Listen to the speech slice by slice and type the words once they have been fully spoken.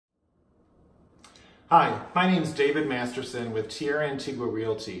Hi, my name is David Masterson with Tierra Antigua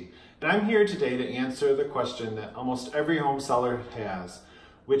Realty, and I'm here today to answer the question that almost every home seller has,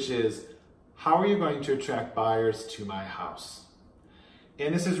 which is, how are you going to attract buyers to my house?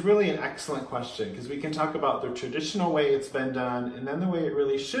 And this is really an excellent question because we can talk about the traditional way it's been done and then the way it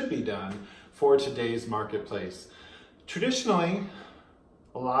really should be done for today's marketplace. Traditionally,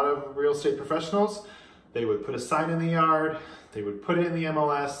 a lot of real estate professionals, they would put a sign in the yard, they would put it in the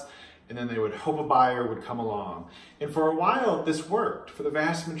MLS, and then they would hope a buyer would come along. And for a while, this worked for the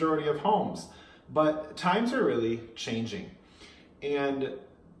vast majority of homes, but times are really changing. And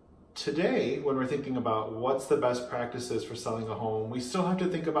today, when we're thinking about what's the best practices for selling a home, we still have to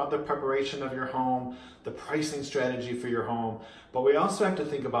think about the preparation of your home, the pricing strategy for your home, but we also have to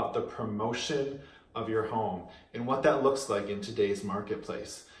think about the promotion of your home and what that looks like in today's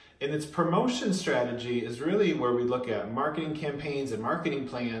marketplace. And its promotion strategy is really where we look at marketing campaigns and marketing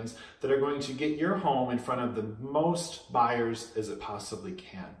plans that are going to get your home in front of the most buyers as it possibly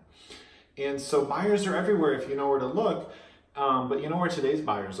can. And so buyers are everywhere if you know where to look, but you know where today's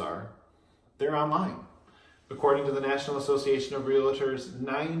buyers are? They're online. According to the National Association of Realtors,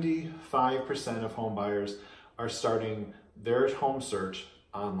 95% of home buyers are starting their home search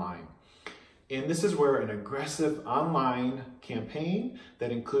online. And this is where an aggressive online campaign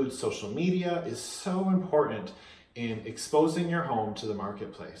that includes social media is so important in exposing your home to the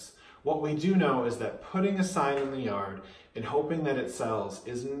marketplace. What we do know is that putting a sign in the yard and hoping that it sells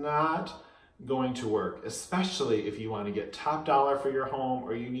is not going to work, especially if you want to get top dollar for your home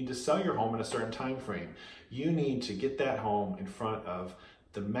or you need to sell your home in a certain time frame. You need to get that home in front of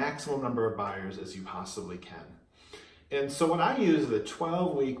the maximum number of buyers as you possibly can. And so what I use is a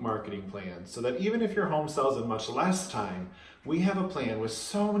 12-week marketing plan so that even if your home sells in much less time, we have a plan with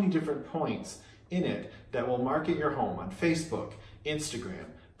so many different points in it that will market your home on Facebook, Instagram,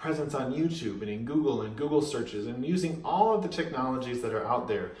 presence on YouTube and in Google searches, and using all of the technologies that are out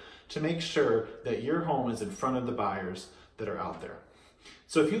there to make sure that your home is in front of the buyers that are out there.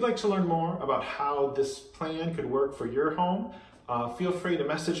 So if you'd like to learn more about how this plan could work for your home, feel free to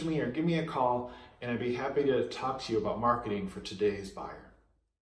message me or give me a call, and I'd be happy to talk to you about marketing for today's buyer.